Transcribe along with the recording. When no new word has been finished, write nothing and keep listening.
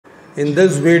In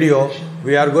this video,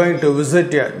 we are going to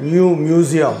visit a new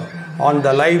museum on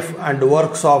the life and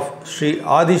works of Sri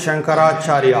Adi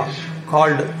Shankaracharya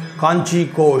called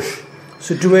Kanchi Kosh,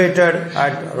 situated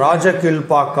at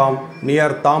Rajakilpakkam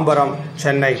near Tambaram,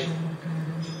 Chennai.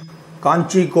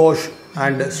 Kanchi Kosh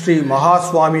and Sri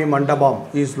Mahaswami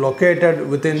Mandapam is located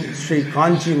within Sri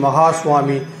Kanchi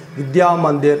Mahaswami Vidya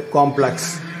Mandir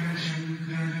complex.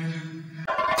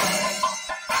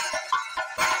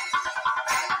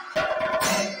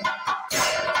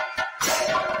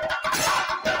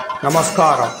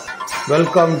 Namaskaram.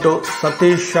 Welcome to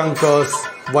Satish Shankar's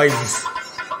Vibes.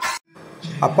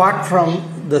 Apart from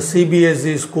the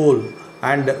CBSE school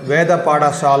and Veda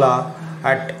Padasala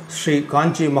at Sri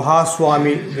Kanchi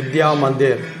Mahaswami Vidya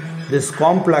Mandir, this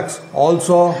complex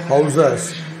also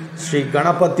houses Sri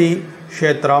Ganapati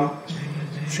Kshetram,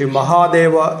 Sri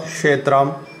Mahadeva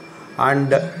Kshetram and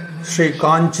Sri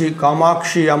Kanchi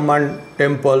Kamakshi Amman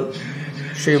Temple,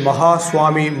 Sri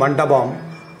Mahaswami Mandapam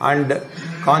and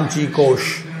Kanchi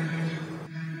Kosh.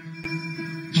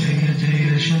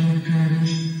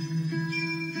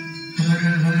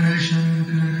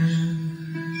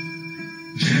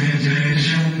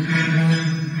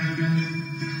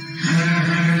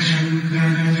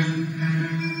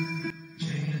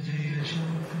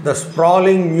 The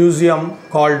sprawling museum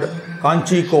called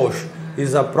Kanchi Kosh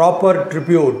is a proper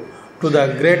tribute to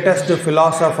the greatest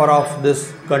philosopher of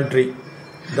this country.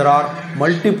 There are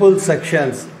multiple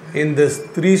sections in this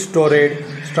three-storied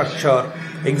structure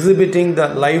exhibiting the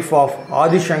life of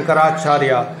Adi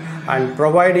Shankaracharya and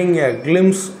providing a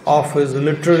glimpse of his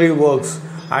literary works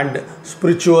and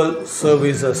spiritual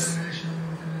services.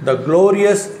 The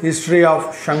glorious history of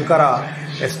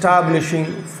Shankara, establishing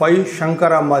 5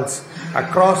 Shankara Maths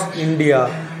across India,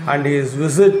 and his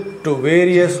visit to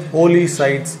various holy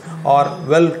sites are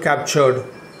well captured.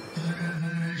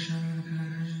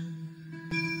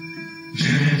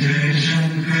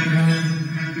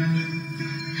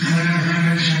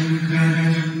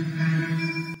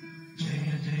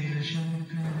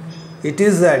 It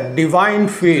is a divine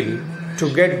feel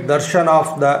to get darshan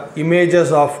of the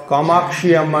images of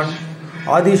Kamakshi Amman,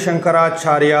 Adi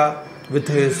Shankaracharya with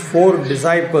his 4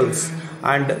 disciples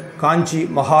and Kanchi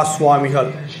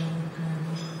Mahaswamigal.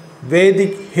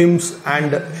 Vedic hymns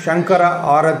and Shankara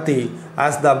Arati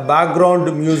as the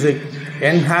background music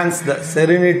enhance the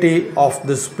serenity of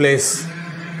this place.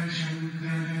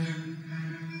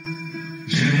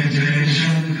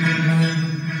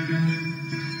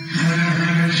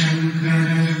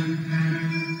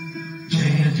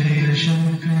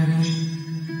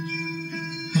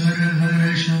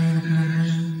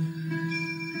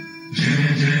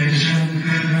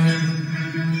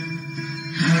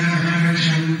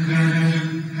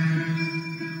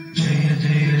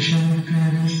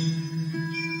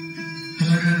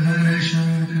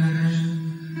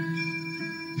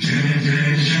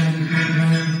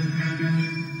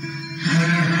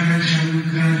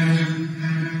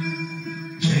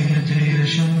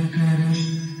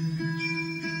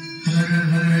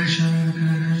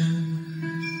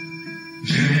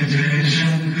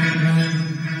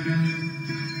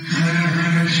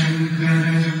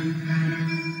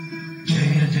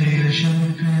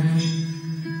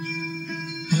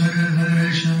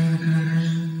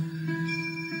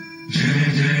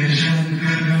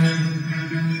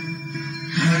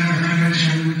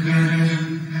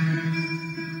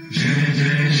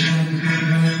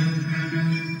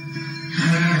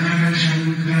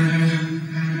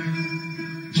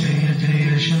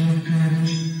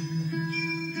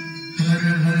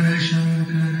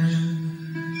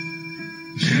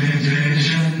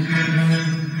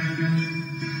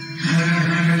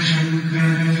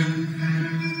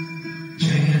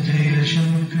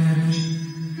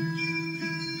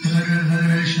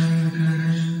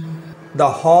 The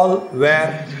hall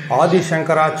where Adi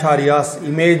Shankaracharya's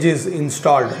image is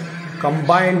installed,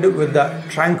 combined with the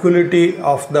tranquility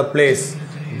of the place,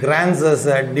 grants us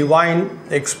a divine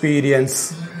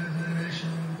experience.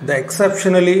 The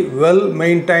exceptionally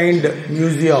well-maintained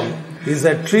museum is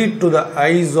a treat to the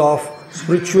eyes of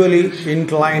spiritually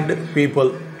inclined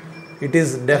people. It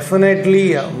is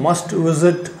definitely a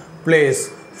must-visit place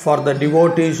for the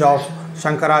devotees of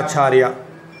Shankaracharya.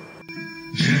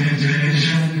 Jaya Jaya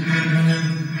Shankara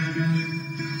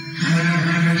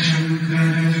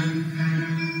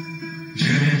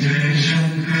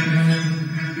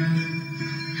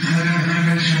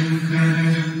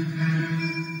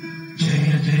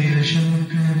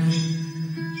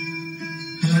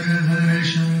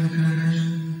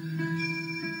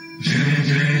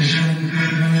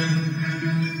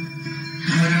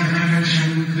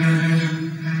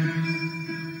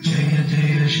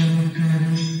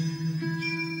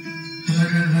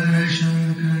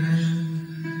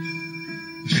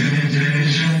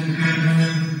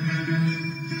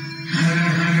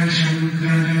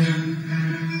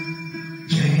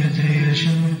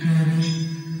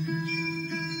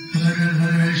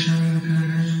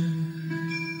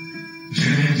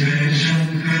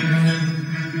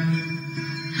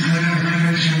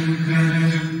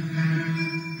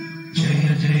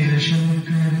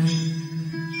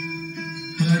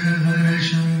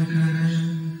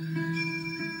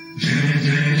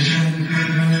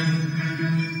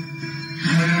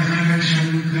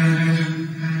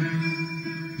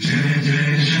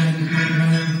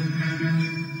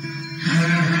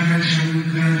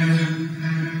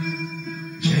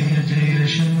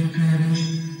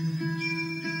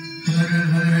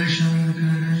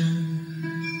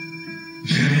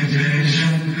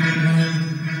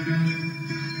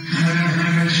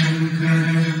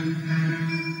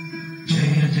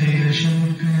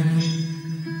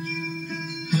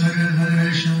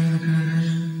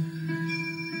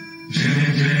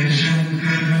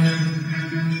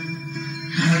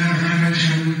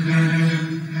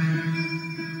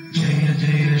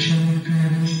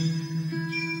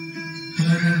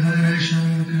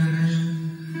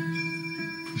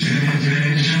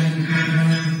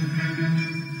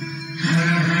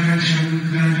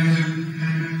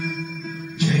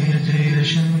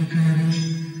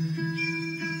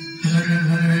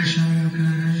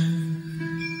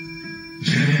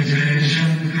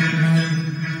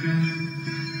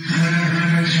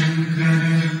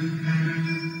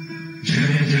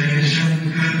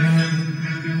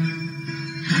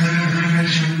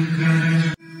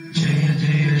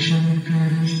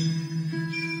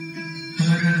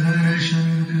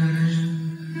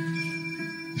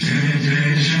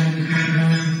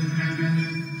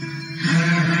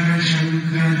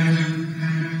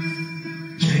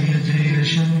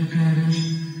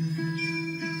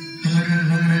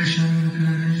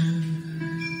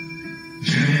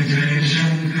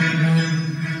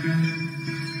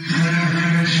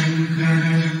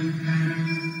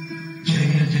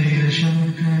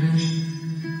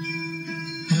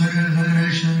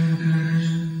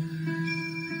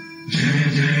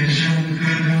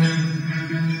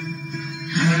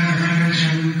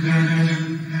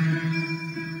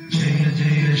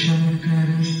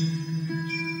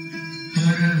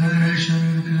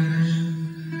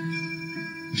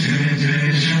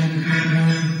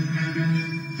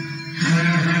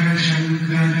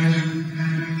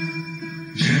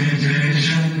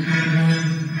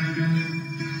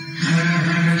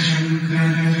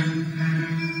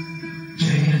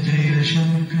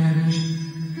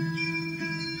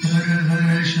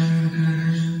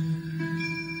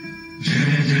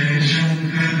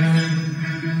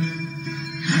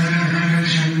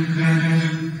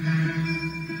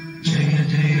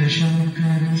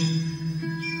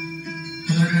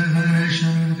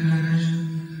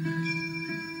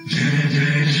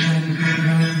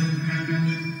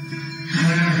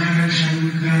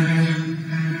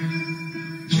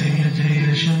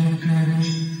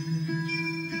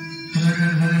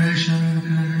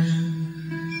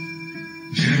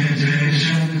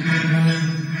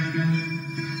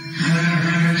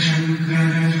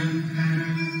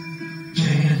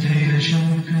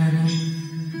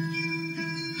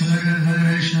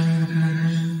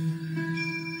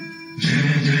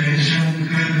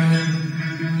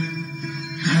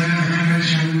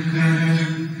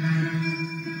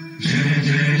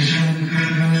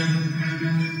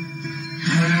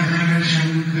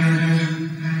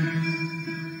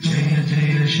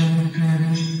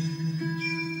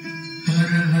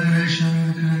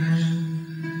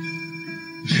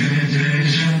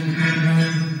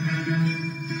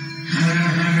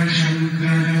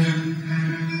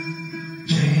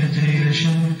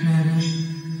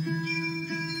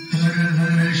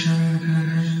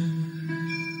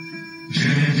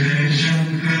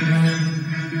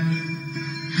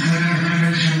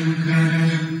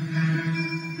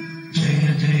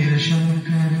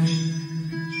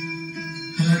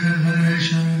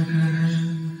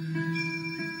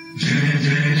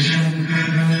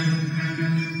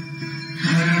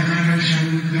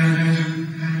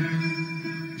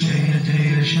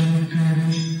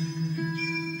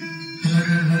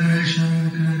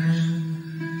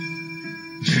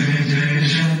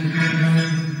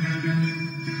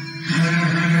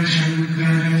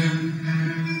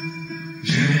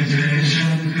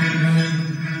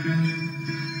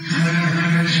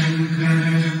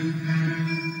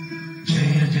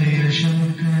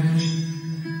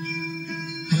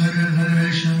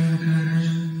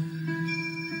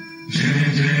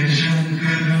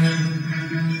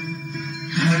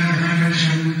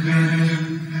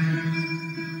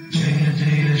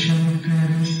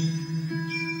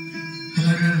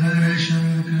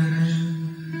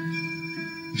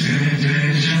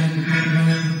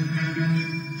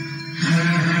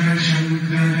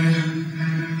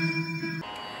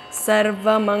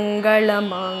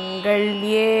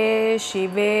सर्वमङ्गलमाङ्गल्ये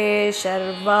शिवे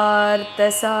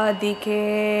सर्वार्थसाधिके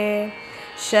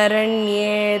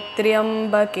शरण्ये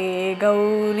त्र्यम्बके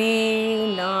गौरी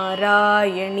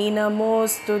नारायणि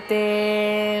नमोऽस्तुते।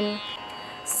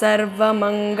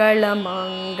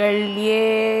 सर्वमङ्गलमाङ्गल्ये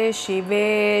शिवे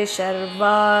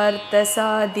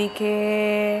सर्वार्थसाधिके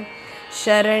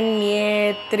शरण्ये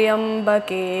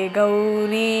त्र्यम्बके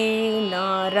गौरी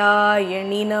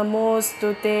नारायणि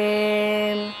नमोऽस्तुते।